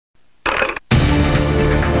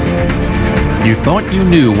You thought you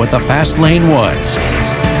knew what the fast lane was.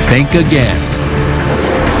 Think again.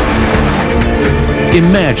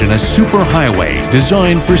 Imagine a superhighway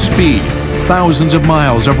designed for speed, thousands of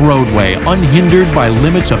miles of roadway unhindered by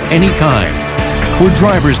limits of any kind, where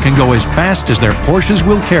drivers can go as fast as their Porsches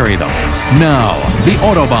will carry them. Now, the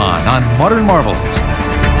Autobahn on Modern Marvels.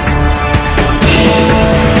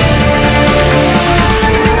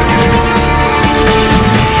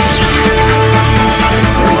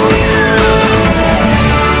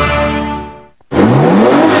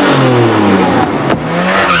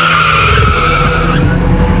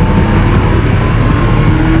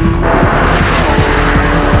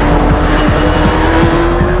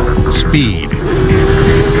 Speed.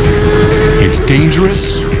 It's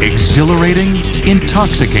dangerous, exhilarating,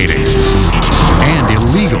 intoxicating, and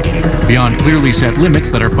illegal beyond clearly set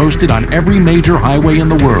limits that are posted on every major highway in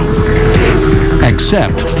the world.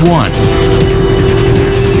 Except one.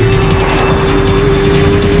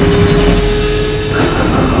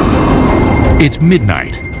 It's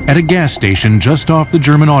midnight at a gas station just off the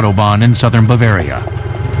German Autobahn in southern Bavaria.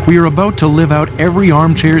 We are about to live out every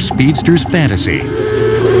armchair speedster's fantasy.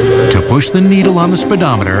 To push the needle on the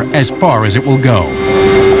speedometer as far as it will go.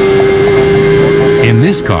 In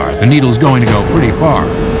this car, the needle's going to go pretty far.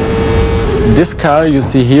 This car you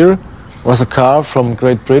see here was a car from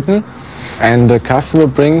Great Britain, and the customer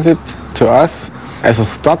brings it to us as a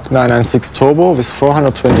stock 996 turbo with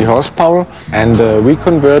 420 horsepower, and we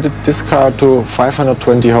converted this car to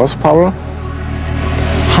 520 horsepower.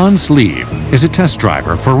 Hans Lieb is a test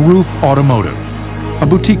driver for Roof Automotive, a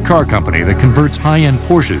boutique car company that converts high-end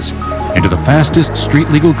Porsches into the fastest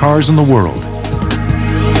street-legal cars in the world.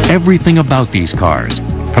 Everything about these cars,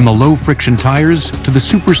 from the low-friction tires to the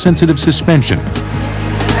super-sensitive suspension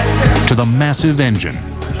to the massive engine,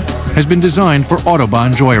 has been designed for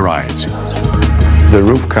Autobahn joyrides. The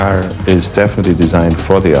roof car is definitely designed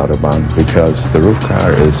for the Autobahn because the roof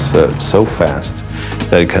car is so fast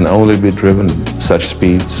that it can only be driven such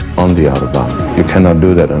speeds on the Autobahn. You cannot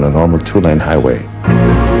do that on a normal two-lane highway.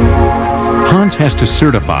 Hans has to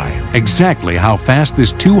certify exactly how fast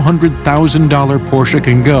this $200,000 Porsche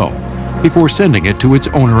can go before sending it to its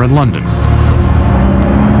owner in London.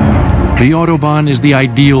 The Autobahn is the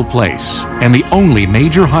ideal place and the only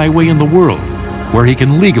major highway in the world where he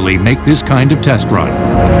can legally make this kind of test run.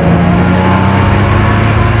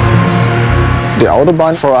 The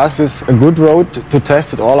Autobahn for us is a good road to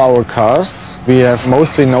test all our cars. We have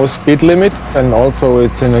mostly no speed limit, and also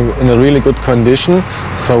it's in a really good condition,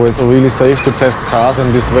 so it's really safe to test cars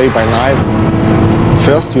in this way by night.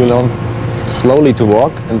 First you learn slowly to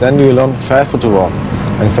walk, and then you learn faster to walk.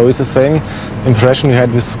 And so it's the same impression you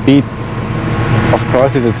had with speed. Of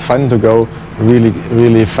course it's fun to go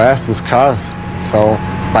really fast with cars.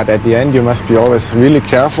 But at the end you must be always really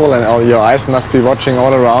careful, and all your eyes must be watching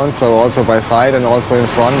all around, so also by side and also in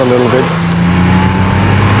front a little bit.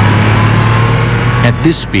 At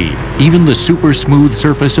this speed, even the super smooth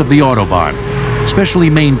surface of the Autobahn, specially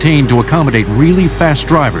maintained to accommodate really fast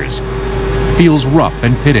drivers, feels rough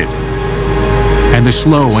and pitted. And the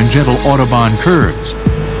slow and gentle Autobahn curves,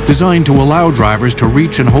 designed to allow drivers to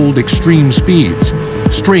reach and hold extreme speeds,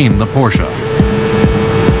 strain the Porsche.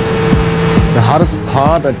 The hardest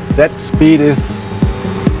part at that speed is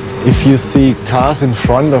if you see cars in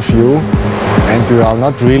front of you and you are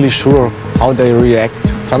not really sure how they react.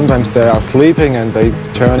 Sometimes they are sleeping and they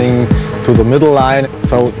turning to the middle line.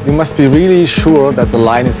 So you must be really sure that the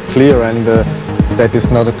line is clear and that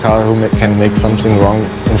is not a car who can make something wrong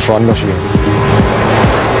in front of you.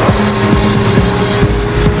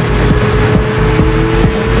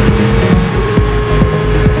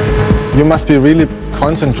 You must be really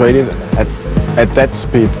concentrated at that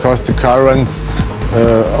speed, because the car runs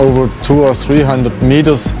over 200 or 300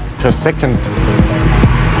 meters per second.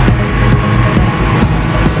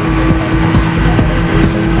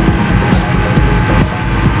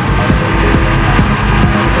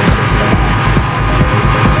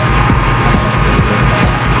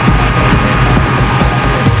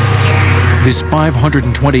 This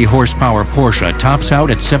 520 horsepower Porsche tops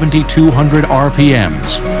out at 7,200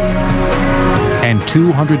 RPMs and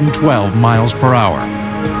 212 miles per hour.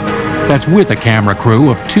 That's with a camera crew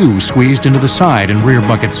of 2 squeezed into the side and rear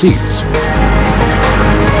bucket seats.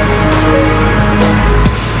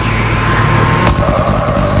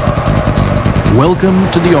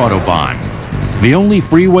 Welcome to the Autobahn, the only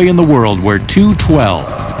freeway in the world where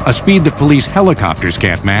 212, a speed that police helicopters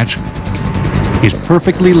can't match, is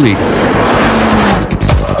perfectly legal.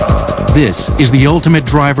 This is the ultimate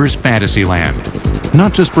driver's fantasy land,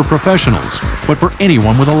 not just for professionals, but for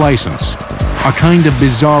anyone with a license. A kind of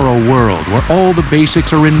bizarro world where all the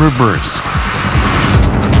basics are in reverse,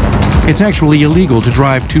 It's actually illegal to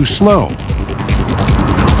drive too slow.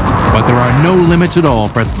 But there are no limits at all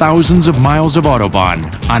for thousands of miles of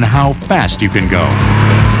Autobahn on how fast you can go.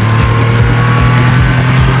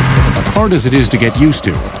 Hard as it is to get used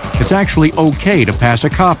to, it's actually okay to pass a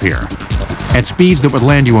cop here at speeds that would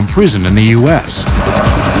land you in prison in the U.S.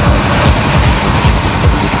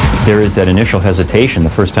 There is that initial hesitation the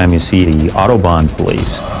first time you see the Autobahn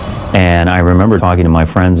police. And I remember talking to my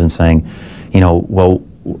friends and saying, you know, well,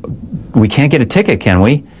 we can't get a ticket, can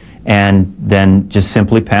we? And then just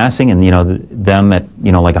simply passing, and, you know, them at,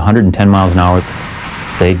 you know, like 110 miles an hour,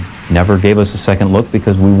 they never gave us a second look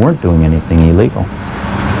because we weren't doing anything illegal.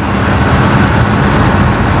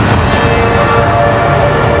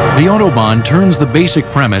 The Autobahn turns the basic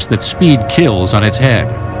premise that speed kills on its head.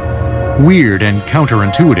 Weird and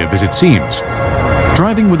counterintuitive as it seems,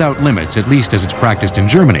 driving without limits, at least as it's practiced in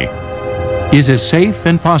Germany, is as safe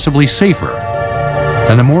and possibly safer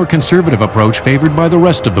than the more conservative approach favored by the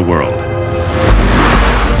rest of the world.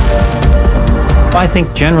 I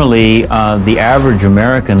think generally the average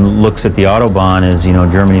American looks at the Autobahn as, you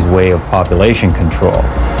know, Germany's way of population control.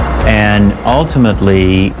 And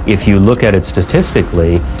ultimately, if you look at it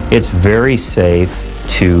statistically, it's very safe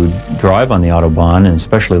to drive on the Autobahn, and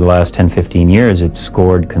especially the last 10-15 years, it's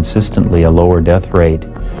scored consistently a lower death rate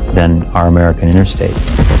than our American interstate.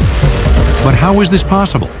 But how is this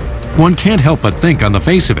possible? One can't help but think on the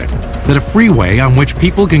face of it that a freeway on which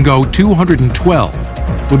people can go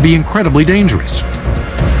 212 would be incredibly dangerous.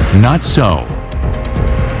 Not so.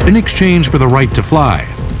 In exchange for the right to fly,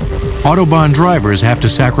 Autobahn drivers have to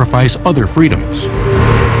sacrifice other freedoms.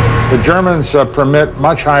 The Germans permit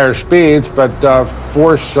much higher speeds, but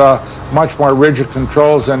force much more rigid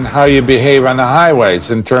controls in how you behave on the highways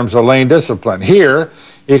in terms of lane discipline. Here,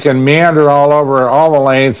 you can meander all over all the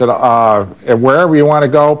lanes and wherever you want to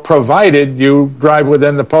go, provided you drive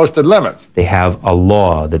within the posted limits. They have a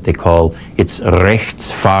law that they call, it's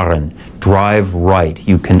Rechtsfahren, drive right.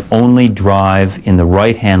 You can only drive in the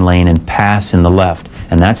right-hand lane and pass in the left.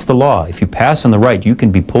 And that's the law. If you pass on the right, you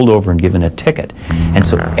can be pulled over and given a ticket. And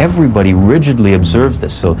so everybody rigidly observes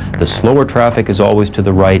this. So the slower traffic is always to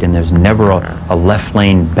the right, and there's never a left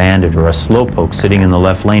lane bandit or a slowpoke sitting in the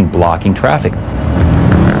left lane blocking traffic.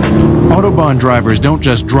 Autobahn drivers don't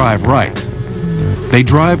just drive right. They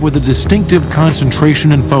drive with a distinctive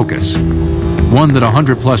concentration and focus, one that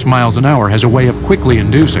 100+ miles an hour has a way of quickly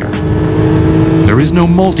inducing. There is no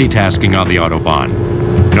multitasking on the Autobahn,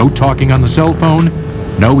 no talking on the cell phone,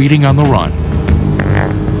 no eating on the run.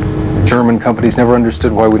 German companies never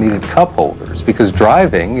understood why we needed cup holders, because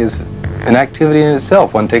driving is an activity in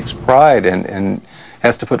itself. One takes pride and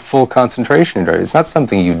has to put full concentration in driving. It's not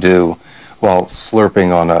something you do while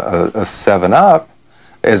slurping on a 7-Up,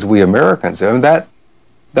 as we Americans do. I mean,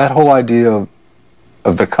 that whole idea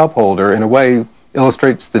of the cup holder, in a way,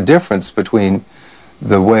 illustrates the difference between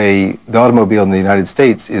the way the automobile in the United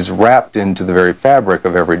States is wrapped into the very fabric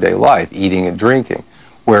of everyday life, eating and drinking,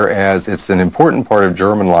 whereas it's an important part of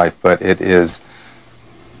German life, but it is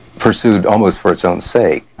pursued almost for its own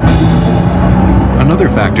sake. Another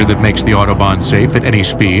factor that makes the Autobahn safe at any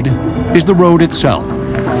speed is the road itself.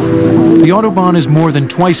 The Autobahn is more than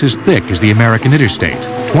twice as thick as the American interstate,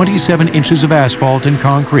 27 inches of asphalt and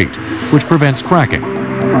concrete, which prevents cracking.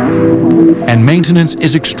 And maintenance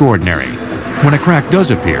is extraordinary. When a crack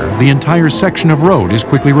does appear, the entire section of road is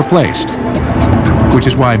quickly replaced, which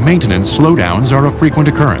is why maintenance slowdowns are a frequent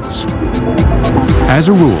occurrence. As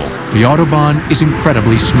a rule, the Autobahn is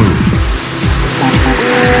incredibly smooth.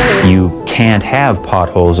 You can't have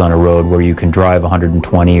potholes on a road where you can drive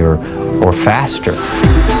 120 or faster.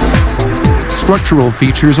 Structural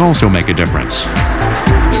features also make a difference,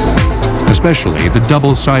 especially the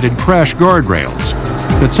double-sided crash guardrails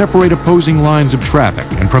that separate opposing lines of traffic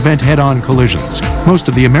and prevent head-on collisions. Most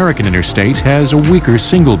of the American interstate has a weaker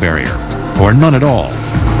single barrier, or none at all.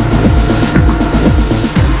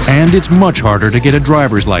 And it's much harder to get a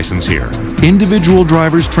driver's license here. Individual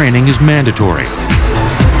driver's training is mandatory.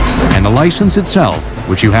 And the license itself,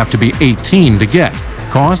 which you have to be 18 to get,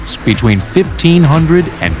 costs between $1,500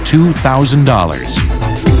 and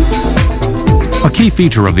 $2,000. A key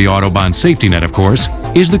feature of the Autobahn safety net, of course,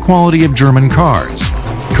 is the quality of German cars.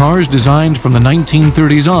 Cars designed from the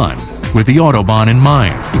 1930s on, with the Autobahn in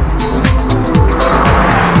mind.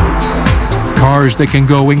 Cars that can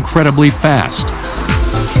go incredibly fast,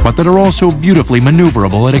 but that are also beautifully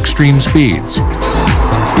maneuverable at extreme speeds.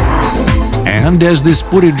 And as this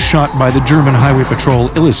footage shot by the German Highway Patrol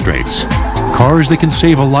illustrates, cars that can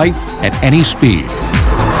save a life at any speed.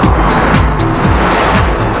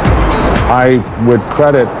 I would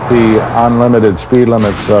credit the unlimited speed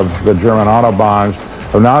limits of the German Autobahns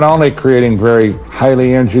of not only creating very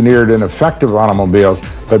highly engineered and effective automobiles,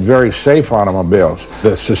 but very safe automobiles.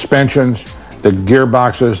 The suspensions, the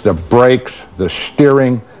gearboxes, the brakes, the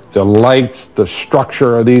steering, the lights, the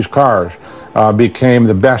structure of these cars became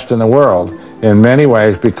the best in the world in many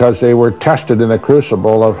ways because they were tested in the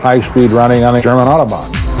crucible of high-speed running on the German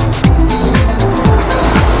Autobahn.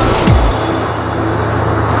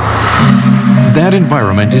 That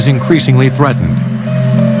environment is increasingly threatened.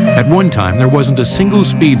 At one time, there wasn't a single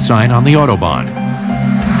speed sign on the Autobahn.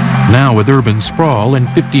 Now, with urban sprawl and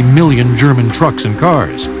 50 million German trucks and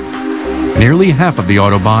cars, nearly half of the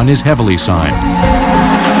Autobahn is heavily signed.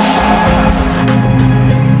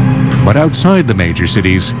 But outside the major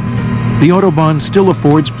cities, the Autobahn still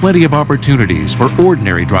affords plenty of opportunities for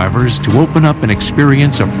ordinary drivers to open up and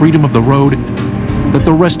experience a freedom of the road that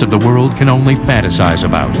the rest of the world can only fantasize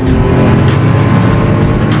about.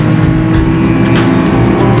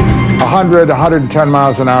 100, 110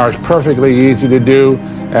 miles an hour is perfectly easy to do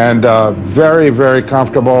and very, very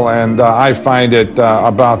comfortable, and I find it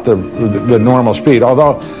about the normal speed.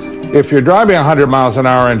 Although, if you're driving 100 miles an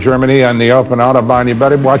hour in Germany on the open Autobahn, you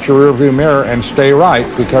better watch your rearview mirror and stay right,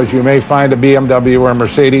 because you may find a BMW or a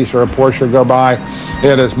Mercedes or a Porsche go by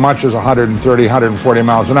at as much as 130, 140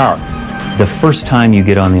 miles an hour. The first time you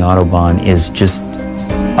get on the Autobahn is just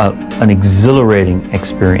an exhilarating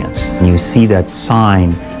experience. And you see that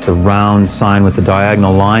sign, the round sign with the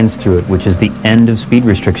diagonal lines through it, which is the end of speed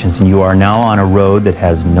restrictions, and you are now on a road that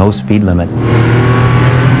has no speed limit.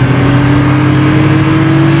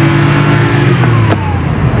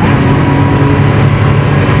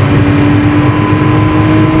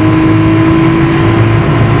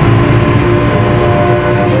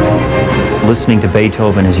 Listening to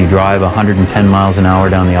Beethoven as you drive 110 miles an hour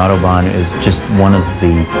down the Autobahn is just one of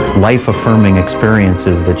the life-affirming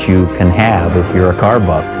experiences that you can have if you're a car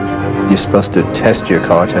buff. You're supposed to test your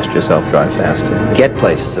car, test yourself, drive faster. Get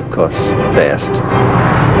places, of course, fast.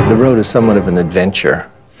 The road is somewhat of an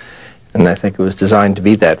adventure, and I think it was designed to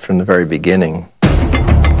be that from the very beginning.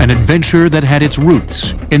 An adventure that had its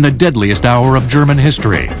roots in the deadliest hour of German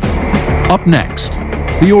history. Up next,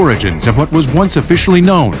 the origins of what was once officially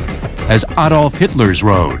known as Adolf Hitler's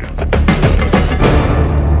Road.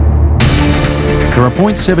 There are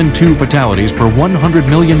 0.72 fatalities per 100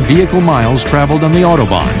 million vehicle miles traveled on the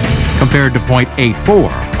Autobahn, compared to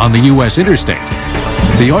 0.84 on the U.S. interstate.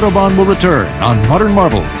 The Autobahn will return on Modern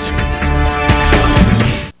Marvels.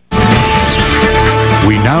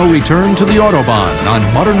 We now return to the Autobahn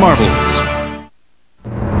on Modern Marvels.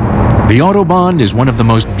 The Autobahn is one of the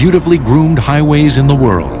most beautifully groomed highways in the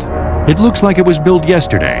world. It looks like it was built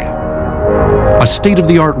yesterday. A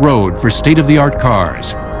state-of-the-art road for state-of-the-art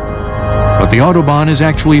cars. But the Autobahn is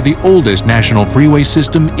actually the oldest national freeway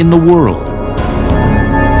system in the world.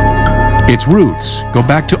 Its roots go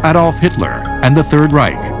back to Adolf Hitler and the Third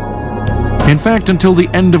Reich. In fact, until the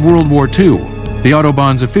end of World War II, the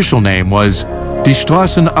Autobahn's official name was Die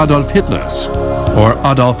Straßen Adolf Hitlers, or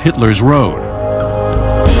Adolf Hitler's Road.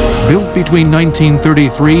 Built between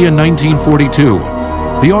 1933 and 1942,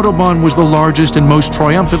 the Autobahn was the largest and most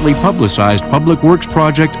triumphantly publicized public works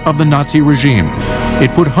project of the Nazi regime.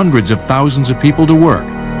 It put hundreds of thousands of people to work,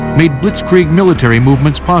 made blitzkrieg military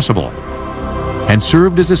movements possible, and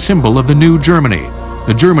served as a symbol of the new Germany,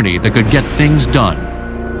 the Germany that could get things done.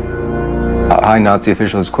 A high Nazi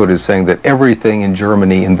official is quoted as saying that everything in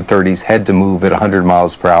Germany in the 30s had to move at 100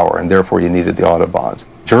 miles per hour, and therefore you needed the Autobahns.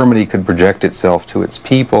 Germany could project itself to its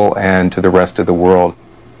people and to the rest of the world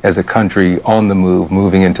as a country on the move,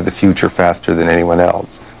 moving into the future faster than anyone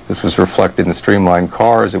else. This was reflected in the streamlined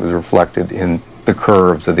cars, it was reflected in the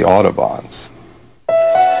curves of the Autobahns.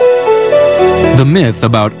 The myth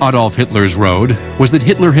about Adolf Hitler's Road was that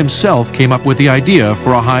Hitler himself came up with the idea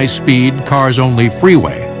for a high-speed, cars-only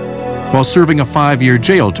freeway, while serving a 5-year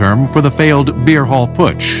jail term for the failed Beer Hall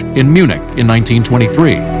Putsch in Munich in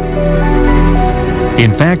 1923.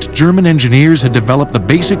 In fact, German engineers had developed the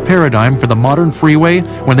basic paradigm for the modern freeway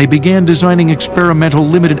when they began designing experimental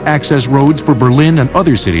limited-access roads for Berlin and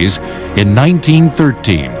other cities in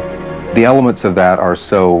 1913. The elements of that are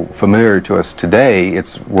so familiar to us today,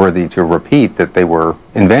 it's worthy to repeat that they were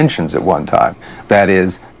inventions at one time. That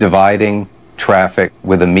is, dividing traffic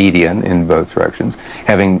with a median in both directions,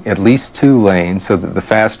 having at least 2 lanes so that the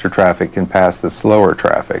faster traffic can pass the slower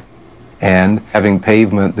traffic, and having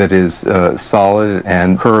pavement that is solid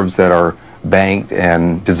and curves that are banked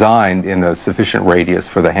and designed in a sufficient radius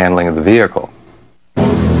for the handling of the vehicle.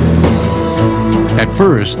 At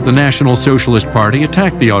first, the National Socialist Party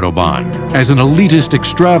attacked the Autobahn as an elitist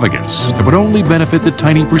extravagance that would only benefit the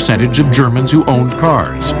tiny percentage of Germans who owned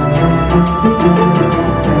cars.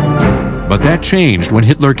 But that changed when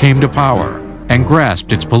Hitler came to power and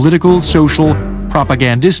grasped its political, social,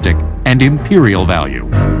 propagandistic, and imperial value.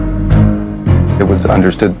 It was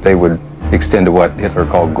understood that they would extend to what Hitler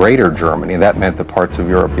called Greater Germany. That meant the parts of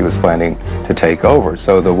Europe he was planning to take over.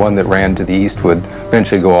 So the one that ran to the east would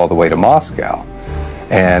eventually go all the way to Moscow.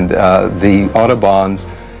 And the Autobahns,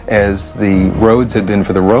 as the roads had been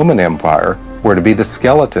for the Roman Empire, were to be the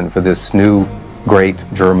skeleton for this new great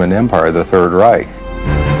German empire, the Third Reich.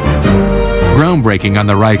 Groundbreaking on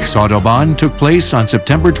the Reich's Autobahn took place on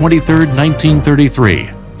September 23,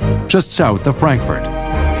 1933, just south of Frankfurt.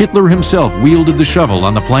 Hitler himself wielded the shovel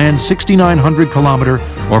on the planned 6,900-kilometer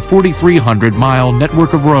or 4,300-mile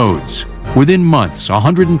network of roads. Within months,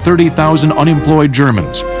 130,000 unemployed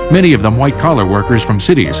Germans, many of them white-collar workers from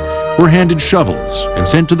cities, were handed shovels and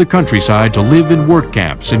sent to the countryside to live in work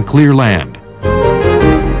camps and clear land.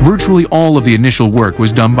 Virtually all of the initial work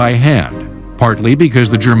was done by hand, partly because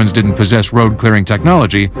the Germans didn't possess road-clearing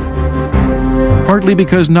technology, partly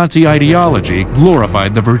because Nazi ideology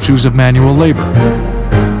glorified the virtues of manual labor.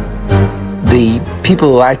 The people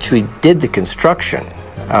who actually did the construction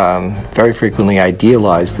very frequently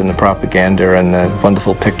idealized in the propaganda and the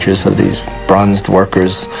wonderful pictures of these bronzed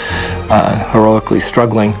workers heroically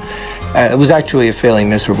struggling. It was actually a fairly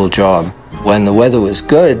miserable job. When the weather was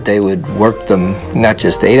good, they would work them not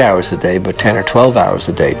just 8 hours a day, but 10 or 12 hours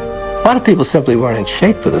a day. A lot of people simply weren't in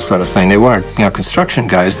shape for this sort of thing. They weren't, construction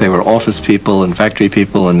guys. They were office people and factory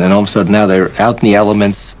people, and then all of a sudden now they're out in the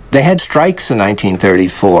elements. They had strikes in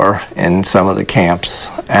 1934 in some of the camps,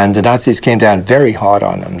 and the Nazis came down very hard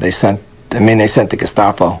on them. They sent the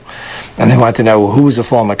Gestapo, and they wanted to know who was a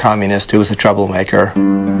former communist, who was a troublemaker.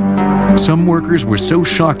 Some workers were so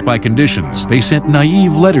shocked by conditions, they sent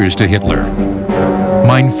naive letters to Hitler.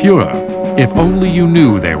 Mein Führer, if only you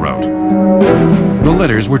knew, they wrote. The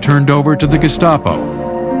letters were turned over to the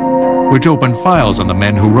Gestapo, which opened files on the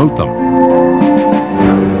men who wrote them.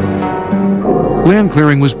 Land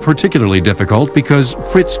clearing was particularly difficult because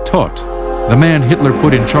Fritz Todt, the man Hitler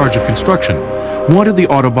put in charge of construction, wanted the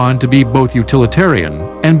Autobahn to be both utilitarian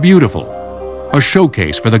and beautiful, a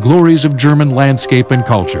showcase for the glories of German landscape and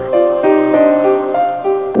culture.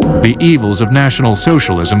 The evils of National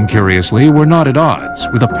Socialism, curiously, were not at odds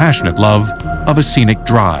with a passionate love of a scenic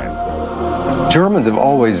drive. Germans have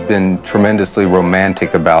always been tremendously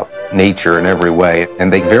romantic about nature in every way,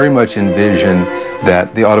 and they very much envisioned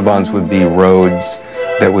that the Autobahns would be roads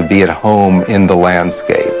that would be at home in the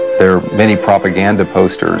landscape. There are many propaganda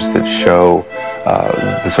posters that show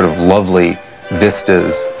the sort of lovely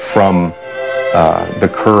vistas from the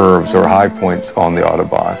curves or high points on the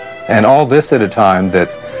Autobahn. And all this at a time that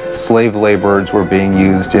slave laborers were being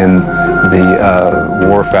used in the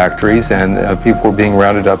war factories and people were being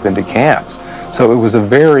rounded up into camps. So it was a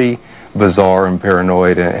very bizarre and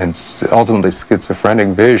paranoid and ultimately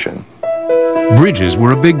schizophrenic vision. Bridges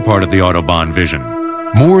were a big part of the Autobahn vision.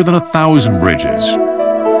 More than 1,000 bridges,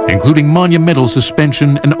 including monumental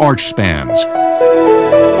suspension and arch spans.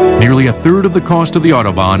 Nearly a third of the cost of the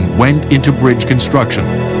Autobahn went into bridge construction.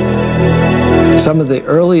 Some of the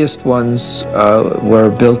earliest ones were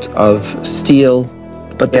built of steel,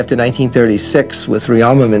 but after 1936, with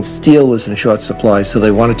rearmament, steel was in short supply, so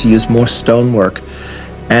they wanted to use more stonework.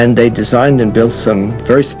 And they designed and built some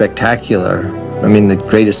very spectacular, the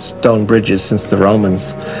greatest stone bridges since the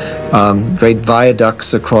Romans. Great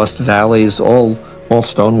viaducts across valleys, all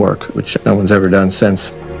stonework, which no one's ever done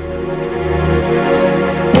since.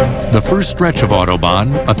 The first stretch of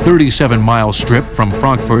Autobahn, a 37-mile strip from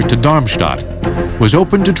Frankfurt to Darmstadt, was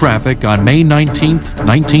opened to traffic on May 19,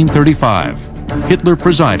 1935. Hitler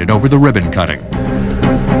presided over the ribbon cutting.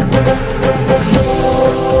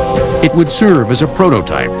 It would serve as a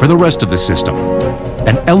prototype for the rest of the system,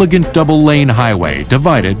 an elegant double-lane highway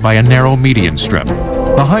divided by a narrow median strip.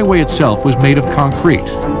 The highway itself was made of concrete,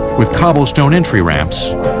 with cobblestone entry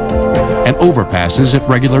ramps and overpasses at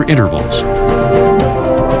regular intervals.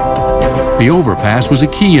 The overpass was a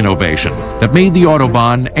key innovation that made the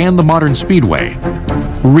Autobahn and the modern speedway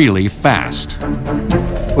really fast.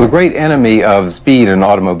 Well, the great enemy of speed in an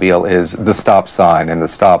automobile is the stop sign and the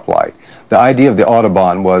stoplight. The idea of the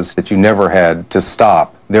Autobahn was that you never had to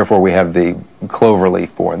stop. Therefore, we have the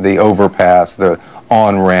cloverleaf board, the overpass, the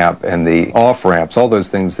on-ramp, and the off-ramps, all those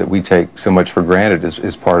things that we take so much for granted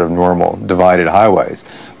as part of normal divided highways.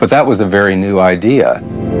 But that was a very new idea.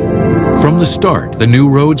 From the start, the new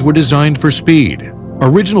roads were designed for speed.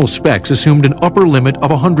 Original specs assumed an upper limit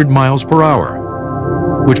of 100 miles per hour,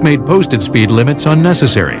 which made posted speed limits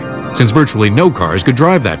unnecessary, since virtually no cars could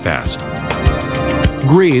drive that fast.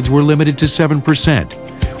 Grades were limited to 7%,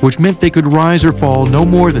 which meant they could rise or fall no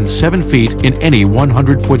more than 7 feet in any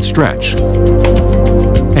 100-foot stretch.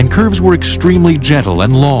 And curves were extremely gentle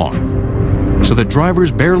and long, so that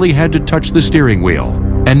drivers barely had to touch the steering wheel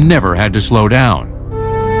and never had to slow down.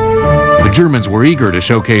 The Germans were eager to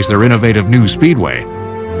showcase their innovative new speedway,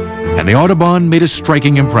 and the Autobahn made a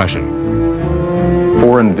striking impression.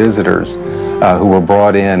 Foreign visitors who were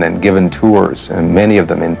brought in and given tours, and many of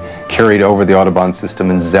them carried over the Autobahn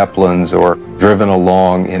system in Zeppelins or driven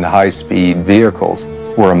along in high-speed vehicles,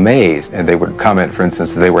 were amazed. And they would comment, for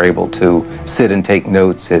instance, that they were able to sit and take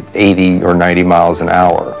notes at 80 or 90 miles an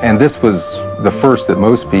hour. And this was the first that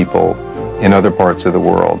most people in other parts of the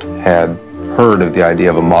world had heard of the idea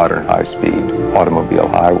of a modern high-speed automobile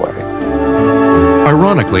highway.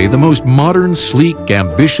 Ironically, the most modern, sleek,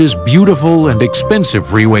 ambitious, beautiful, and expensive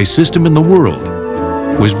freeway system in the world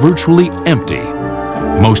was virtually empty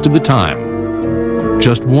most of the time.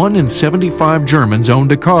 Just 1 in 75 Germans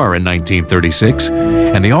owned a car in 1936,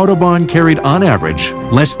 and the Autobahn carried on average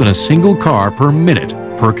less than a single car per minute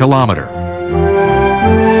per kilometer.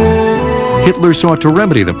 Hitler sought to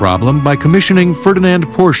remedy the problem by commissioning Ferdinand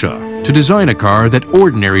Porsche to design a car that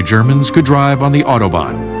ordinary Germans could drive on the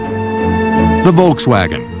Autobahn. The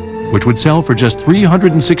Volkswagen, which would sell for just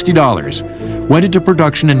 $360, went into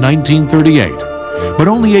production in 1938, but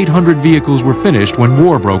only 800 vehicles were finished when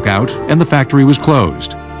war broke out and the factory was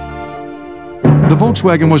closed. The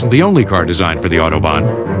Volkswagen wasn't the only car designed for the Autobahn.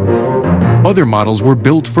 Other models were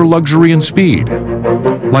built for luxury and speed,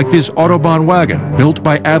 like this Autobahn wagon built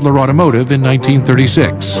by Adler Automotive in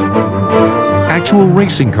 1936. Actual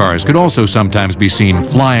racing cars could also sometimes be seen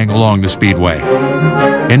flying along the speedway.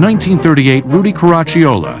 In 1938, Rudy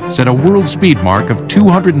Caracciola set a world speed mark of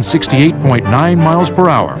 268.9 miles per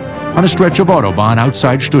hour on a stretch of Autobahn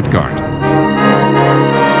outside Stuttgart.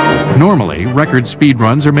 Normally, record speed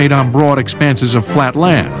runs are made on broad expanses of flat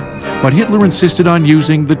land, but Hitler insisted on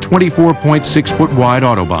using the 24.6-foot wide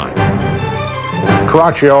Autobahn.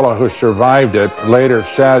 Caracciola, who survived it, later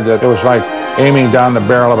said that it was like aiming down the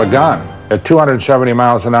barrel of a gun. At 270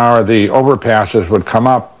 miles an hour, the overpasses would come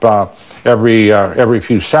up every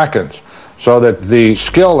few seconds, so that the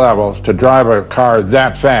skill levels to drive a car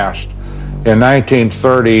that fast in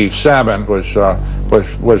 1937 was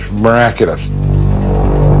miraculous.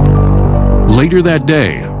 Later that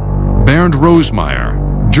day, Bernd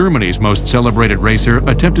Rosemeyer, Germany's most celebrated racer,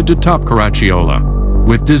 attempted to top Caracciola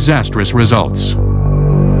with disastrous results.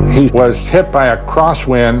 He was hit by a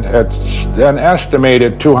crosswind at an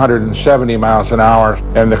estimated 270 miles an hour,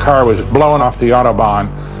 and the car was blown off the Autobahn,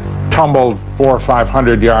 tumbled 400 or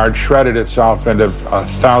 500 yards, shredded itself into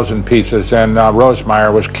 1,000 pieces, and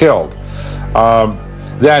Rosemeyer was killed.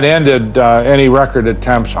 That ended any record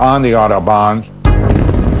attempts on the Autobahn.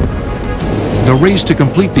 The race to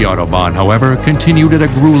complete the Autobahn, however, continued at a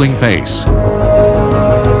grueling pace.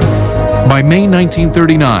 By May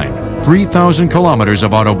 1939, 3,000 kilometers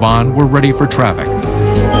of Autobahn were ready for traffic.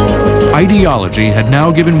 Ideology had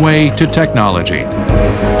now given way to technology,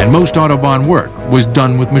 and most Autobahn work was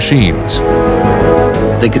done with machines.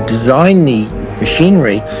 They could design the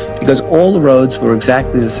machinery because all the roads were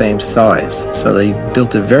exactly the same size. So they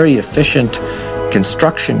built a very efficient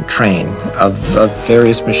construction train of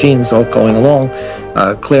various machines all going along,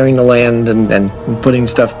 clearing the land and putting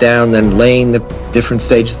stuff down, then laying the different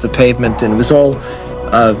stages of the pavement, and it was all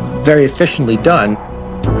very efficiently done.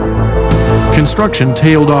 Construction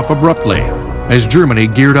tailed off abruptly as Germany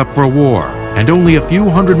geared up for war, and only a few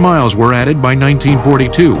hundred miles were added by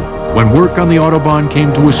 1942, when work on the Autobahn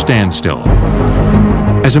came to a standstill.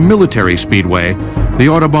 As a military speedway, the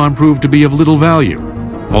Autobahn proved to be of little value,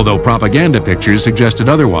 although propaganda pictures suggested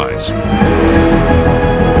otherwise.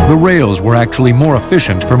 The rails were actually more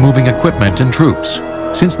efficient for moving equipment and troops,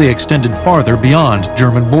 since they extended farther beyond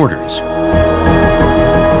German borders.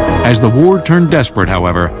 As the war turned desperate,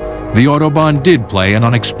 however, the Autobahn did play an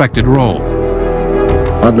unexpected role.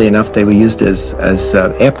 Oddly enough, they were used as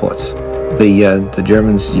airports. The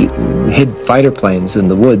Germans hid fighter planes in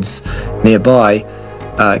the woods nearby,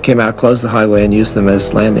 came out, closed the highway, and used them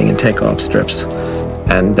as landing and takeoff strips.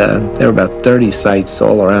 And there were about 30 sites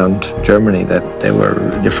all around Germany that they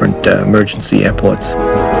were different emergency airports.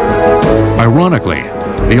 Ironically,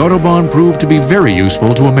 the Autobahn proved to be very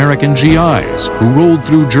useful to American GIs who rolled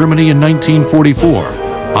through Germany in 1944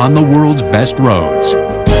 on the world's best roads.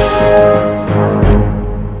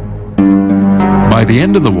 By the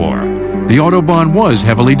end of the war, the Autobahn was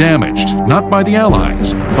heavily damaged, not by the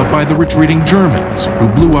Allies, but by the retreating Germans, who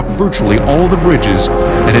blew up virtually all the bridges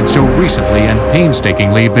that had so recently and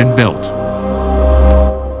painstakingly been built.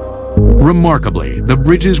 Remarkably, the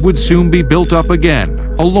bridges would soon be built up again,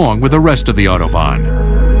 along with the rest of the Autobahn.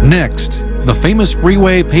 Next, the famous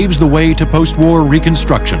freeway paves the way to post-war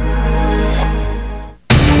reconstruction.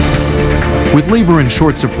 With labor in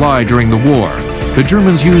short supply during the war, the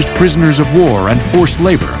Germans used prisoners of war and forced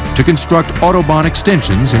labor to construct Autobahn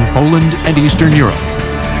extensions in Poland and Eastern Europe.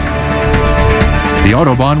 The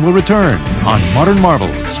Autobahn will return on Modern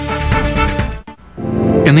Marvels.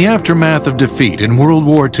 In the aftermath of defeat in World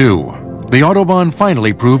War II, the Autobahn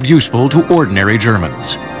finally proved useful to ordinary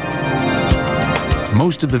Germans.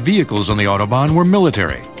 Most of the vehicles on the Autobahn were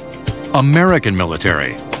military, American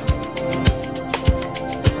military.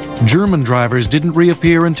 German drivers didn't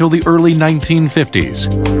reappear until the early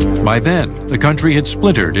 1950s. By then, the country had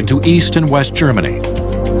splintered into East and West Germany.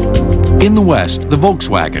 In the West, the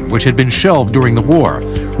Volkswagen, which had been shelved during the war,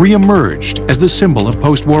 re-emerged as the symbol of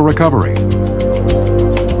post-war recovery.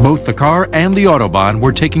 Both the car and the Autobahn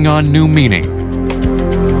were taking on new meaning.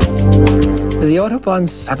 The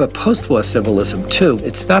Autobahns have a post-war symbolism too.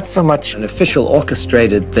 It's not so much an official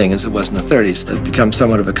orchestrated thing as it was in the 30s. It became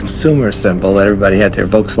somewhat of a consumer symbol that everybody had their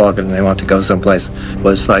Volkswagen and they want to go someplace. It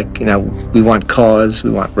was like, you know, we want cars,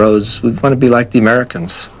 we want roads, we want to be like the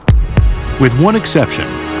Americans. With one exception,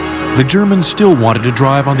 the Germans still wanted to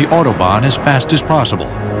drive on the Autobahn as fast as possible.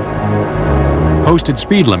 Posted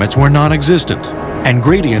speed limits were non-existent, and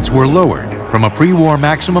gradients were lowered from a pre-war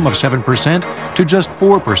maximum of 7% to just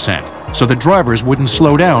 4%, so that drivers wouldn't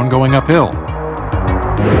slow down going uphill.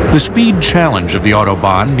 The speed challenge of the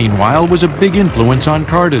Autobahn, meanwhile, was a big influence on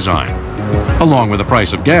car design, along with the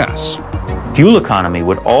price of gas. Fuel economy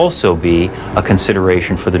would also be a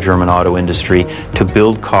consideration for the German auto industry to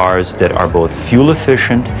build cars that are both fuel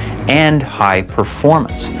efficient and high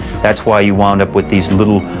performance. That's why you wound up with these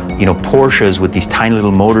little, Porsches with these tiny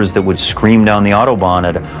little motors that would scream down the Autobahn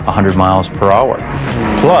at 100 miles per hour.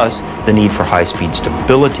 Plus, the need for high-speed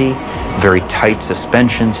stability, very tight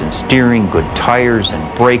suspensions and steering, good tires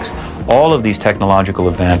and brakes. All of these technological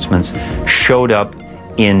advancements showed up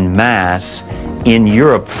in mass in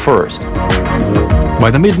Europe first.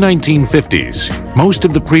 By the mid-1950s, most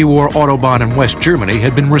of the pre-war Autobahn in West Germany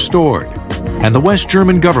had been restored, and the West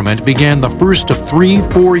German government began the first of 3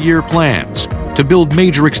 4-year plans to build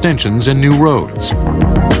major extensions and new roads.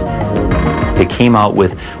 They came out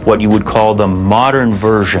with what you would call the modern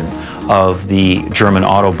version of the German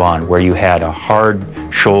Autobahn, where you had a hard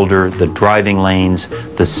shoulder, the driving lanes,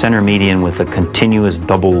 the center median with a continuous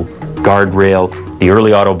double guardrail. The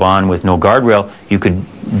early Autobahn with no guardrail, you could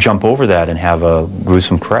jump over that and have a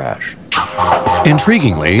gruesome crash.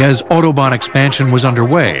 Intriguingly, as Autobahn expansion was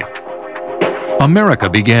underway, America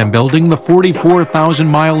began building the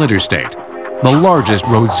 44,000-mile interstate, the largest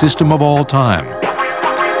road system of all time.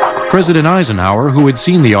 President Eisenhower, who had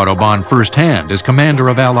seen the Autobahn firsthand as commander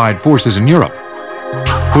of Allied forces in Europe,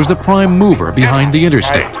 was the prime mover behind the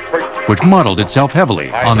interstate, which modeled itself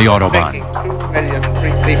heavily on the Autobahn.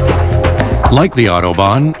 Like the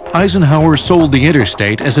Autobahn, Eisenhower sold the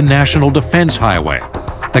interstate as a national defense highway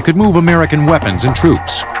that could move American weapons and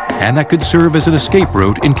troops, and that could serve as an escape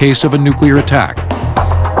route in case of a nuclear attack.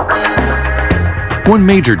 One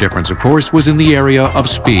major difference, of course, was in the area of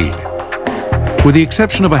speed. With the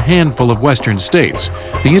exception of a handful of western states,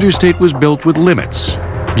 the interstate was built with limits,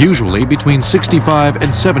 usually between 65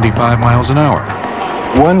 and 75 miles an hour.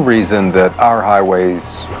 One reason that our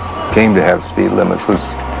highways came to have speed limits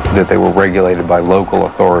was that they were regulated by local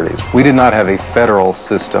authorities. We did not have a federal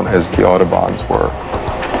system as the Autobahns were.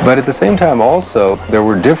 But at the same time also, there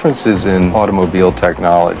were differences in automobile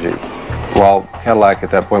technology. While Cadillac at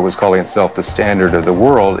that point was calling itself the standard of the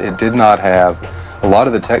world, it did not have a lot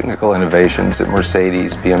of the technical innovations that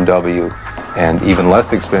Mercedes, BMW, and even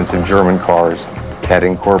less expensive German cars had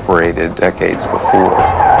incorporated decades before.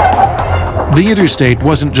 The interstate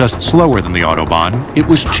wasn't just slower than the Autobahn, it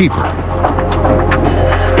was cheaper.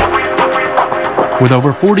 With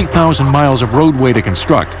over 40,000 miles of roadway to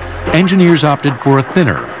construct, engineers opted for a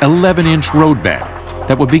thinner, 11-inch roadbed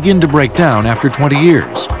that would begin to break down after 20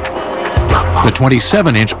 years. The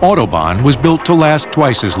 27-inch Autobahn was built to last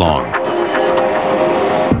twice as long.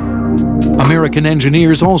 American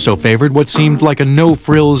engineers also favored what seemed like a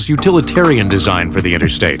no-frills utilitarian design for the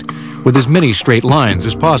interstate, with as many straight lines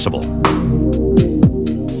as possible.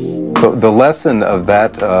 The lesson of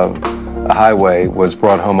that highway was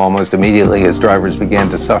brought home almost immediately as drivers began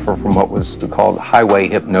to suffer from what was called highway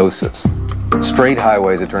hypnosis. Straight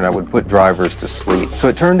highways, it turned out, would put drivers to sleep. So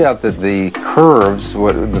it turned out that the curves,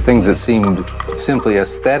 the things that seemed simply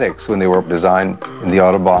aesthetics when they were designed in the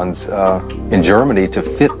Autobahns in Germany to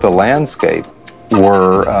fit the landscape,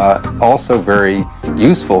 were also very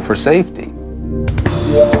useful for safety.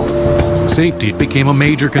 Safety became a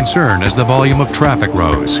major concern as the volume of traffic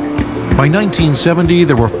rose. By 1970,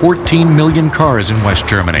 there were 14 million cars in West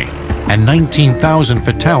Germany and 19,000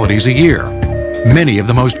 fatalities a year. Many of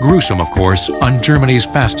the most gruesome, of course, on Germany's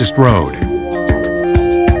fastest road.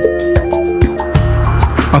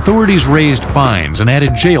 Authorities raised fines and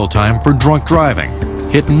added jail time for drunk driving,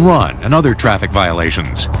 hit and run, and other traffic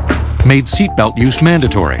violations, made seatbelt use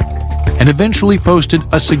mandatory, and eventually posted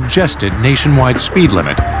a suggested nationwide speed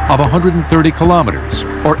limit of 130 kilometers,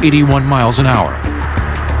 or 81 miles an hour.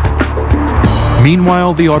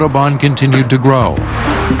 Meanwhile, the Autobahn continued to grow.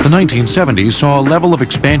 The 1970s saw a level of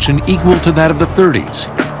expansion equal to that of the 30s,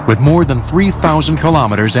 with more than 3,000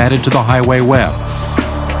 kilometers added to the highway web.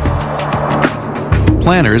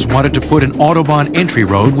 Planners wanted to put an Autobahn entry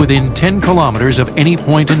road within 10 kilometers of any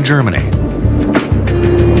point in Germany.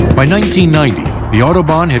 By 1990, the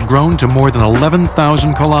Autobahn had grown to more than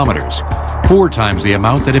 11,000 kilometers, 4 times the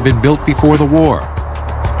amount that had been built before the war.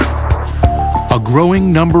 A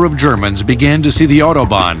growing number of Germans began to see the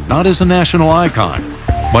Autobahn not as a national icon,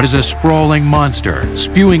 but as a sprawling monster,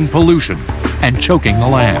 spewing pollution and choking the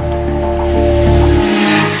land.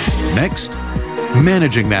 Next,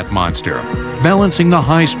 managing that monster, balancing the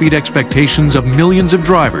high-speed expectations of millions of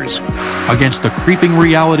drivers against the creeping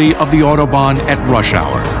reality of the Autobahn at rush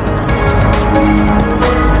hour.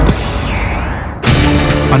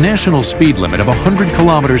 A national speed limit of 100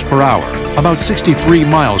 kilometers per hour, about 63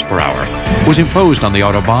 miles per hour, was imposed on the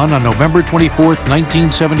Autobahn on November 24,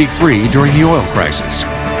 1973 during the oil crisis.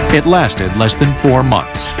 It lasted less than 4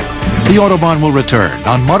 months. The Autobahn will return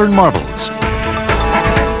on Modern Marvels.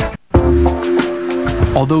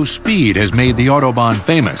 Although speed has made the Autobahn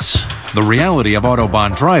famous, the reality of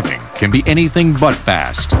Autobahn driving can be anything but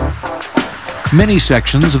fast. Many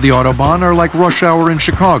sections of the Autobahn are like rush hour in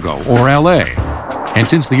Chicago or LA. And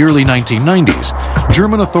since the early 1990s,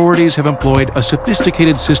 German authorities have employed a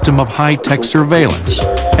sophisticated system of high-tech surveillance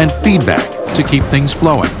and feedback to keep things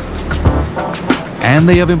flowing. And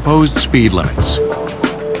they have imposed speed limits.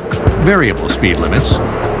 Variable speed limits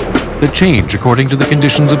that change according to the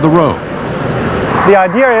conditions of the road. The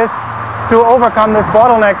idea is to overcome this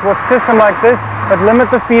bottlenecks with a system like this that limit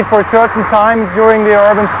the speed for a certain time during the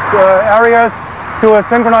urban areas to a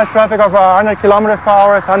synchronized traffic of 100 kilometers per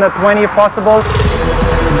hour, 120 if possible.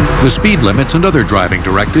 The speed limits and other driving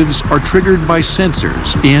directives are triggered by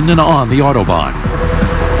sensors in and on the Autobahn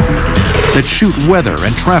that shoot weather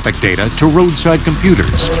and traffic data to roadside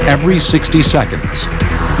computers every 60 seconds.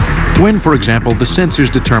 When, for example, the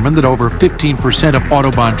sensors determine that over 15% of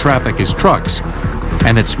Autobahn traffic is trucks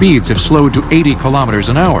and that speeds have slowed to 80 kilometers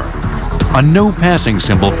an hour, a no passing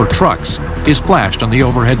symbol for trucks is flashed on the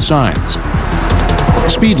overhead signs.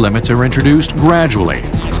 Speed limits are introduced gradually,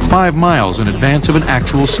 5 miles in advance of an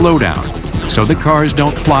actual slowdown, so that cars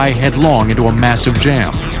don't fly headlong into a massive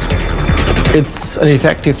jam. It's an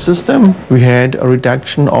effective system. We had a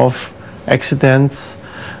reduction of accidents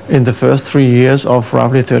in the first 3 years of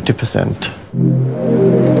roughly 30%.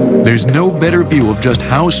 There's no better view of just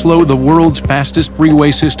how slow the world's fastest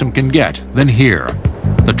freeway system can get than here,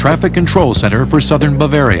 the Traffic Control Center for Southern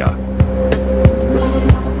Bavaria.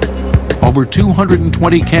 Over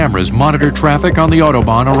 220 cameras monitor traffic on the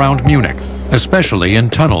Autobahn around Munich, especially in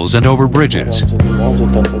tunnels and over bridges.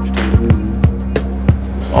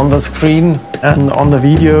 On the screen and on the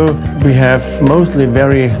video, we have mostly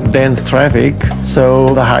very dense traffic, so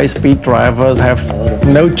the high-speed drivers have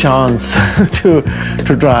no chance to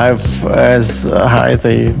drive as high as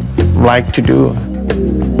they like to do.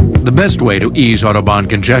 The best way to ease Autobahn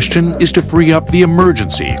congestion is to free up the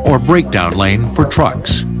emergency or breakdown lane for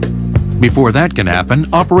trucks. Before that can happen,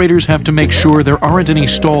 operators have to make sure there aren't any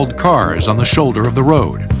stalled cars on the shoulder of the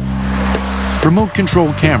road. Remote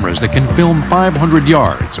control cameras that can film 500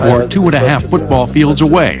 yards or 2.5 football fields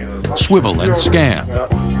away swivel and scan.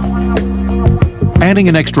 Adding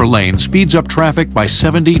an extra lane speeds up traffic by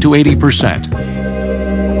 70 to 80%.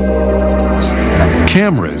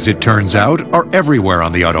 Cameras, it turns out, are everywhere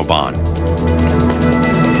on the Autobahn.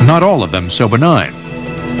 Not all of them so benign.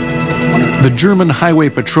 The German Highway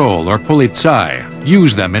Patrol, or Polizei,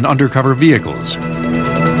 use them in undercover vehicles,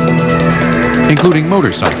 including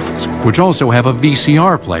motorcycles, which also have a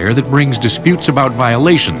VCR player that brings disputes about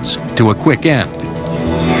violations to a quick end.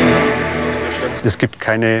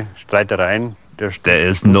 There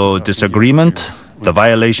is no disagreement. The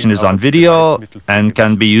violation is on video and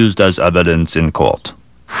can be used as evidence in court.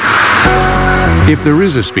 If there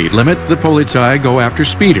is a speed limit, the Polizei go after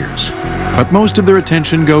speeders, but most of their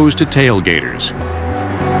attention goes to tailgaters,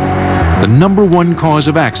 the #1 cause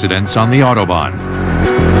of accidents on the Autobahn.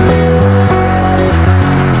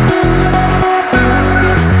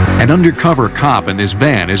 An undercover cop in this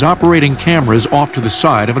van is operating cameras off to the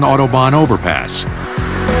side of an Autobahn overpass.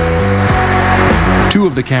 2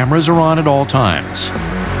 of the cameras are on at all times,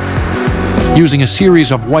 using a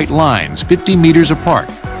series of white lines 50 meters apart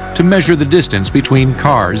to measure the distance between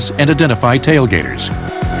cars and identify tailgaters.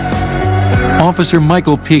 Officer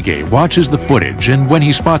Michael Pique watches the footage and when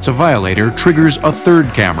he spots a violator, triggers a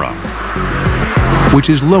 3rd camera, which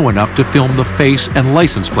is low enough to film the face and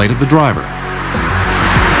license plate of the driver.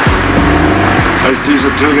 I see the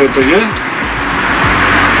tailgater here.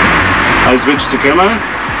 I switch the camera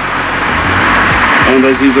and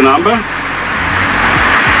I see the number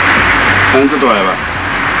and the driver.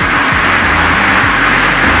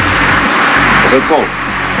 That's all.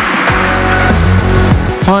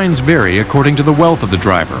 Fines vary according to the wealth of the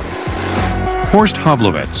driver. Horst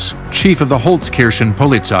Hablowitz, chief of the Holzkirchen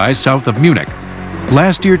Polizei south of Munich,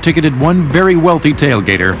 last year ticketed one very wealthy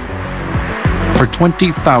tailgater for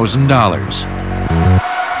 $20,000.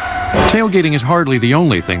 Tailgating is hardly the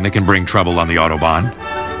only thing that can bring trouble on the Autobahn.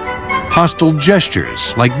 Hostile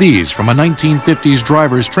gestures, like these from a 1950s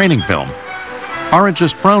driver's training film, aren't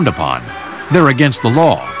just frowned upon, they're against the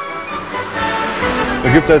law.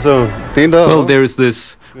 Well, there is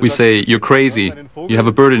this, we say, you're crazy, you have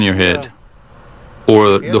a bird in your head.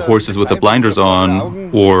 Or the horses with the blinders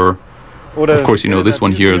on, or, of course, you know this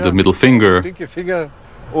one here, the middle finger.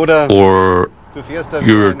 Or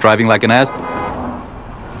you're driving like an ass.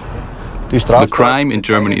 The crime in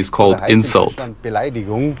Germany is called insult.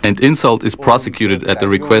 And insult is prosecuted at the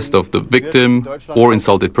request of the victim or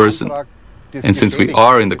insulted person. And since we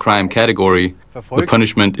are in the crime category, the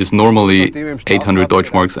punishment is normally 800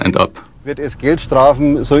 Deutschmarks and up.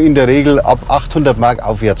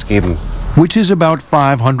 Which is about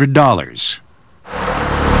 $500.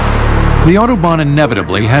 The Autobahn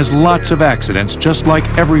inevitably has lots of accidents, just like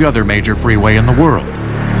every other major freeway in the world.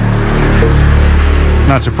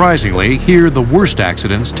 Not surprisingly, here the worst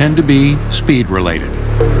accidents tend to be speed-related.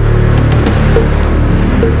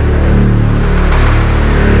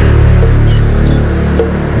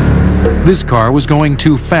 This car was going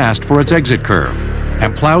too fast for its exit curve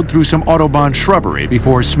and plowed through some Autobahn shrubbery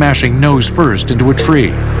before smashing nose first into a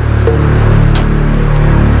tree.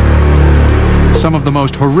 Some of the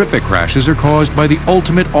most horrific crashes are caused by the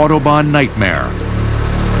ultimate Autobahn nightmare: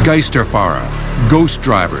 Geisterfahrer, ghost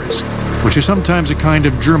drivers, which are sometimes a kind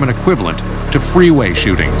of German equivalent to freeway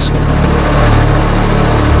shootings.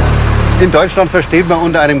 In Deutschland versteht man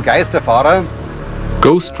unter einem Geisterfahrer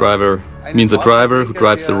Ghost driver means a driver who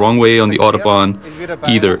drives the wrong way on the Autobahn,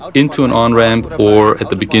 either into an on-ramp or at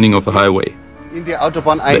the beginning of a highway.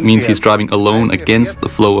 That means he's driving alone against the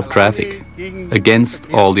flow of traffic, against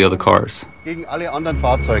all the other cars.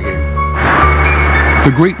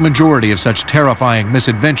 The great majority of such terrifying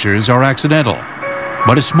misadventures are accidental,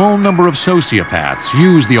 but a small number of sociopaths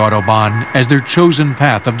use the Autobahn as their chosen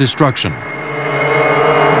path of destruction.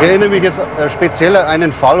 Ich erinnere mich jetzt speziell an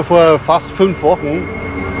einen Fall vor fast 5 Wochen.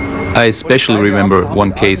 I especially remember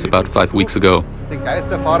one case about 5 weeks ago.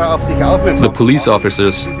 The police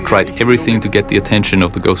officers tried everything to get the attention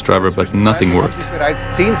of the ghost driver, but nothing worked.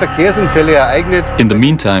 In the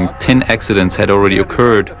meantime, 10 accidents had already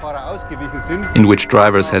occurred in which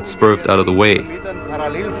drivers had swerved out of the way.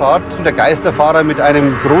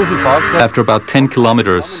 After about 10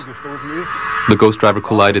 kilometers, the ghost driver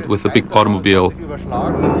collided with a big automobile.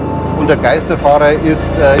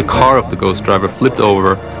 The car of the ghost driver flipped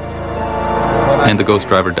over and the ghost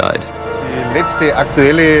driver died.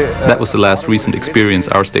 That was the last recent experience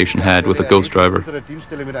our station had with a ghost driver.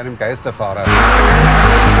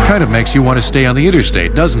 Kind of makes you want to stay on the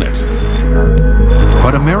interstate, doesn't it?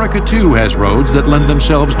 But America too has roads that lend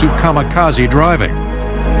themselves to kamikaze driving.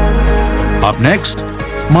 Up next,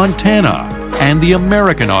 Montana and the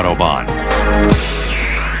American Autobahn.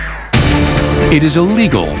 It is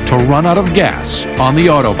illegal to run out of gas on the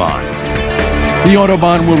Autobahn. The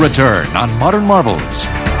Autobahn will return on Modern Marvels.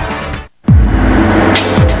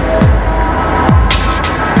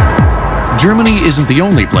 Germany isn't the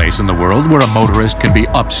only place in the world where a motorist can be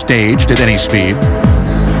upstaged at any speed.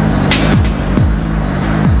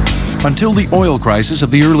 Until the oil crisis of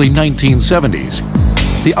the early 1970s,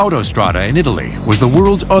 the Autostrada in Italy was the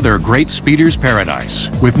world's other great speeder's paradise,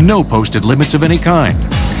 with no posted limits of any kind.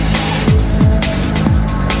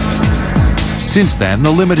 Since then, the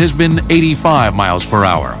limit has been 85 miles per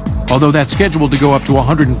hour, although that's scheduled to go up to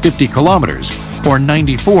 150 kilometers, or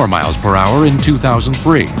 94 miles per hour in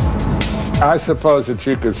 2003. I suppose that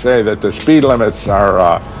you could say that the speed limits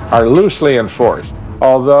are loosely enforced,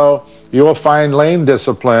 although you will find lane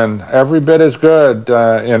discipline every bit as good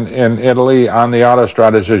in Italy on the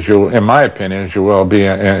autostradas as you, in my opinion, as you will be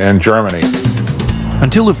in Germany.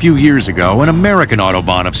 Until a few years ago, an American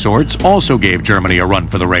Autobahn of sorts also gave Germany a run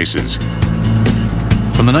for the races.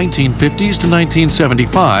 From the 1950s to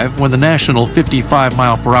 1975, when the national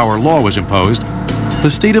 55-mile-per-hour law was imposed, the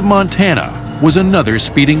state of Montana was another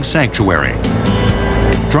speeding sanctuary.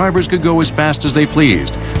 Drivers could go as fast as they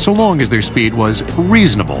pleased, so long as their speed was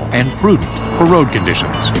reasonable and prudent for road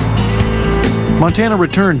conditions. Montana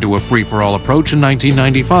returned to a free-for-all approach in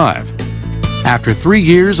 1995. After 3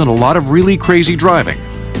 years and a lot of really crazy driving,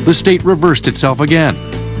 the state reversed itself again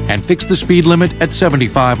and fixed the speed limit at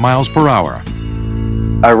 75 miles per hour.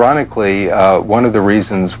 Ironically, one of the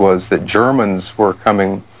reasons was that Germans were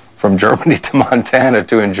coming from Germany to Montana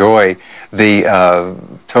to enjoy the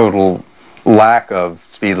total lack of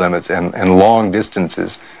speed limits and long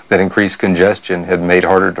distances that increased congestion had made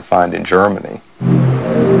harder to find in Germany.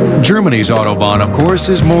 Germany's Autobahn, of course,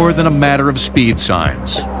 is more than a matter of speed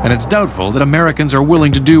signs, and it's doubtful that Americans are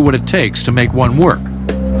willing to do what it takes to make one work.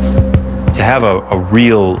 To have a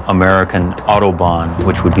real American Autobahn,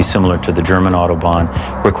 which would be similar to the German Autobahn,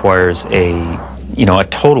 requires a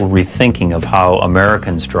total rethinking of how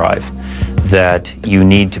Americans drive. That you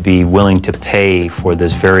need to be willing to pay for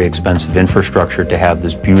this very expensive infrastructure to have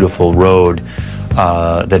this beautiful road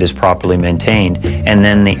that is properly maintained, and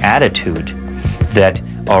then the attitude that,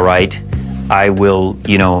 all right, I will,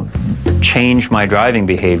 change my driving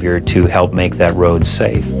behavior to help make that road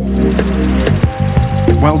safe.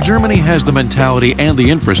 While Germany has the mentality and the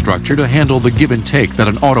infrastructure to handle the give and take that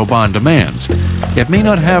an Autobahn demands, it may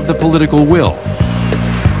not have the political will.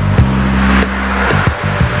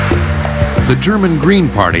 The German Green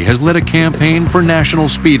Party has led a campaign for national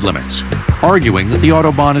speed limits, arguing that the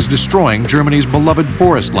Autobahn is destroying Germany's beloved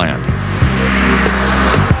forest land.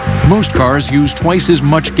 Most cars use twice as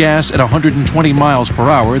much gas at 120 miles per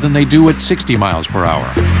hour than they do at 60 miles per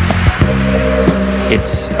hour.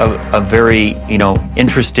 It's a very,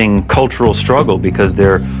 interesting cultural struggle because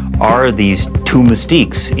there are these two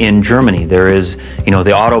mystiques in Germany. There is,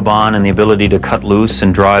 the Autobahn and the ability to cut loose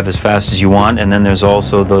and drive as fast as you want, and then there's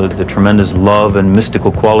also the tremendous love and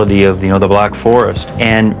mystical quality of, the Black Forest.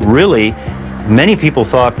 And really, many people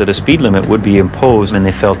thought that a speed limit would be imposed, and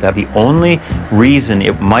they felt that the only reason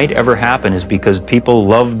it might ever happen is because people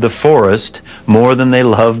loved the forest more than they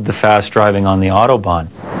loved the fast driving on the Autobahn.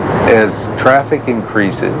 As traffic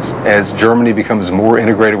increases, as Germany becomes more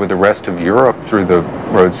integrated with the rest of Europe through the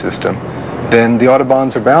road system, then the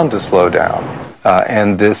Autobahns are bound to slow down.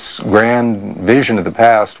 And this grand vision of the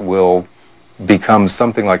past will become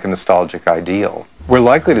something like a nostalgic ideal. We're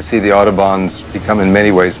likely to see the Autobahns become in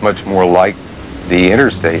many ways much more like the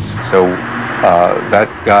interstates. So that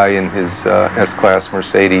guy in his S-Class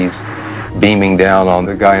Mercedes beaming down on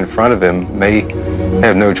the guy in front of him may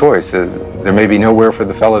have no choice. There may be nowhere for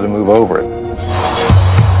the fellow to move over it.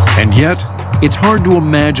 And yet, it's hard to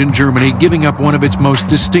imagine Germany giving up one of its most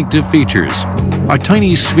distinctive features, a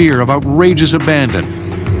tiny sphere of outrageous abandon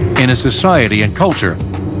in a society and culture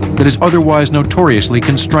that is otherwise notoriously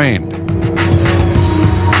constrained.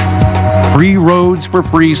 Free roads for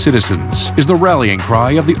free citizens is the rallying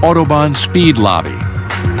cry of the Autobahn speed lobby,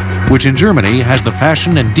 which in Germany has the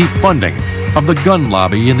passion and deep funding of the gun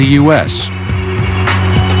lobby in the US.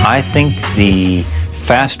 I think the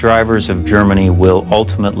fast drivers of Germany will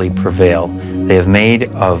ultimately prevail. They have made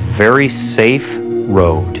a very safe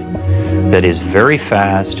road that is very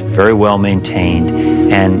fast, very well maintained,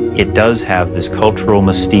 and it does have this cultural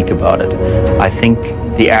mystique about it. I think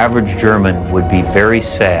the average German would be very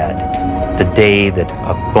sad the day that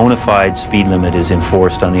a bona fide speed limit is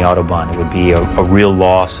enforced on the Autobahn. It would be a real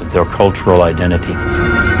loss of their cultural identity.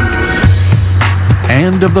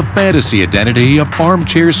 And of the fantasy identity of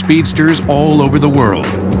armchair speedsters all over the world,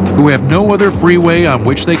 who have no other freeway on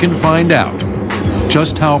which they can find out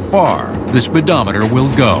just how far the speedometer will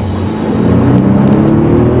go.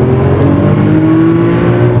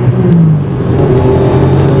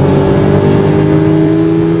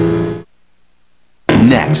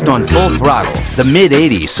 Next on Full Throttle, the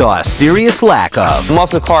mid-'80s saw a serious lack of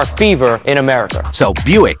muscle car fever in America. So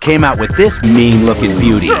Buick came out with this mean-looking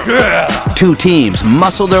beauty. Two teams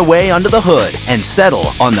muscle their way under the hood and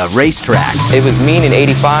settle on the racetrack. It was mean in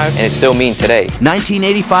 '85, and it's still mean today.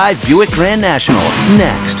 1985 Buick Grand National,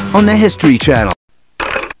 next on the History Channel.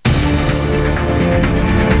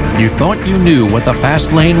 You thought you knew what the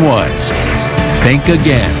fast lane was? Think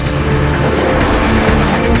again.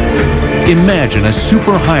 Imagine a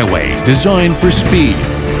superhighway designed for speed,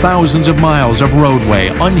 thousands of miles of roadway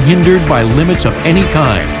unhindered by limits of any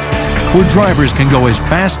kind. where drivers can go as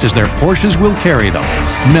fast as their Porsches will carry them.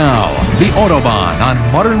 Now, the Autobahn on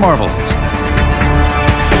Modern Marvels.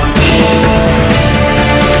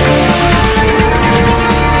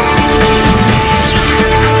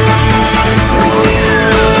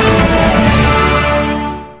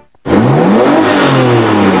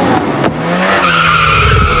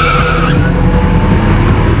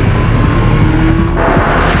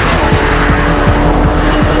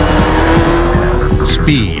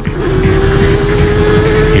 Speed.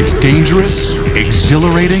 It's dangerous,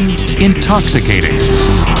 exhilarating, intoxicating,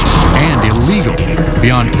 and illegal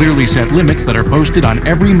beyond clearly set limits that are posted on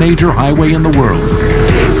every major highway in the world.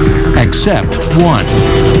 Except one.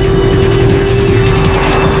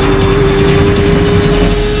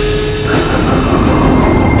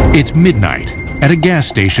 It's midnight at a gas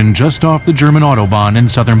station just off the German Autobahn in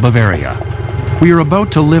southern Bavaria. We are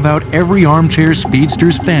about to live out every armchair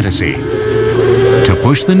speedster's fantasy. To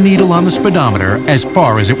push the needle on the speedometer as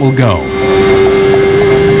far as it will go.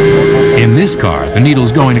 In this car, the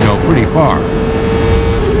needle's going to go pretty far.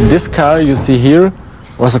 This car you see here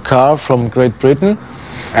was a car from Great Britain,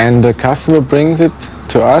 and the customer brings it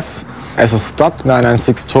to us as a stock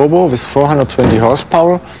 996 turbo with 420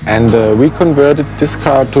 horsepower, and we converted this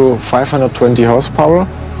car to 520 horsepower.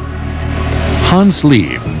 Hans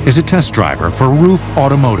Lieb is a test driver for Roof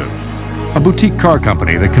Automotive, a boutique car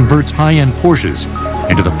company that converts high-end Porsches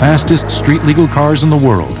into the fastest street-legal cars in the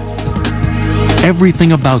world.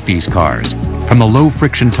 Everything about these cars, from the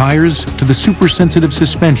low-friction tires to the super-sensitive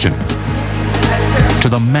suspension to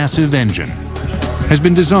the massive engine, has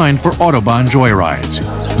been designed for Autobahn joyrides.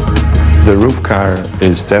 The roof car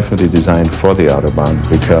is definitely designed for the Autobahn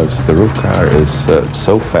because the roof car is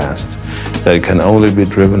so fast that it can only be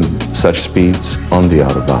driven such speeds on the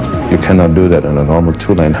Autobahn. You cannot do that on a normal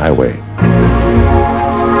two-lane highway.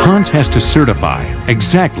 Hans has to certify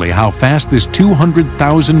exactly how fast this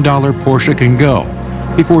 $200,000 Porsche can go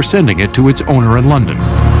before sending it to its owner in London.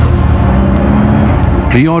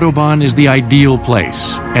 The Autobahn is the ideal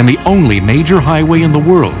place and the only major highway in the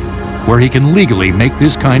world where he can legally make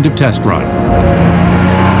this kind of test run.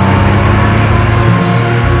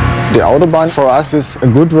 The Autobahn for us is a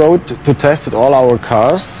good road to test at all our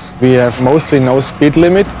cars. We have mostly no speed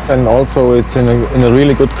limit, and also it's in a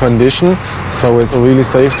really good condition, so it's really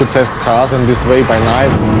safe to test cars in this way by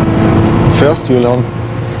night. First you learn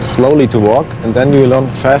slowly to walk, and then you learn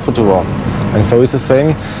faster to walk. And so it's the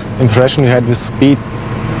same impression you had with speed.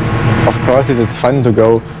 Of course it's fun to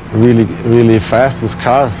go really fast with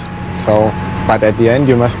cars. But at the end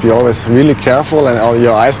you must be always really careful, and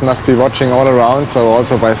your eyes must be watching all around, so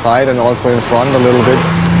also by side and also in front a little bit.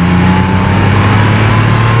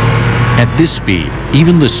 At this speed,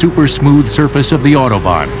 even the super smooth surface of the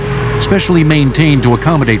Autobahn, specially maintained to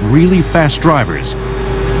accommodate really fast drivers,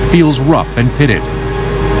 feels rough and pitted.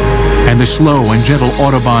 And the slow and gentle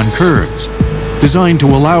Autobahn curves, designed to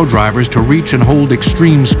allow drivers to reach and hold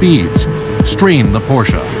extreme speeds, strain the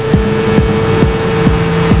Porsche.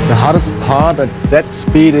 The hardest part at that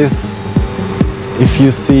speed is if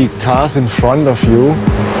you see cars in front of you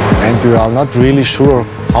and you are not really sure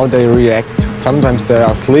how they react. Sometimes they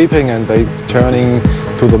are sleeping and they turning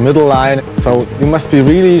to the middle line. So you must be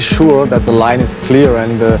really sure that the line is clear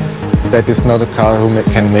and that is not a car who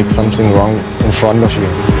can make something wrong in front of you.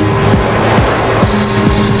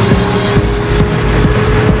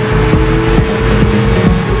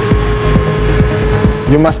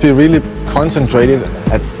 You must be really concentrated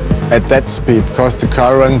at that speed, because the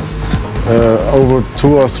car runs over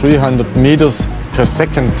 200 or 300 meters per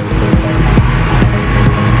second.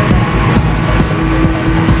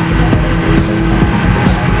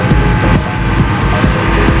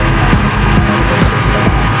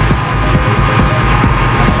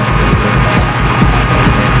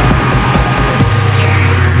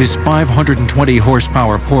 This 520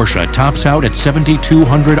 horsepower Porsche tops out at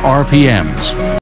 7,200 RPMs.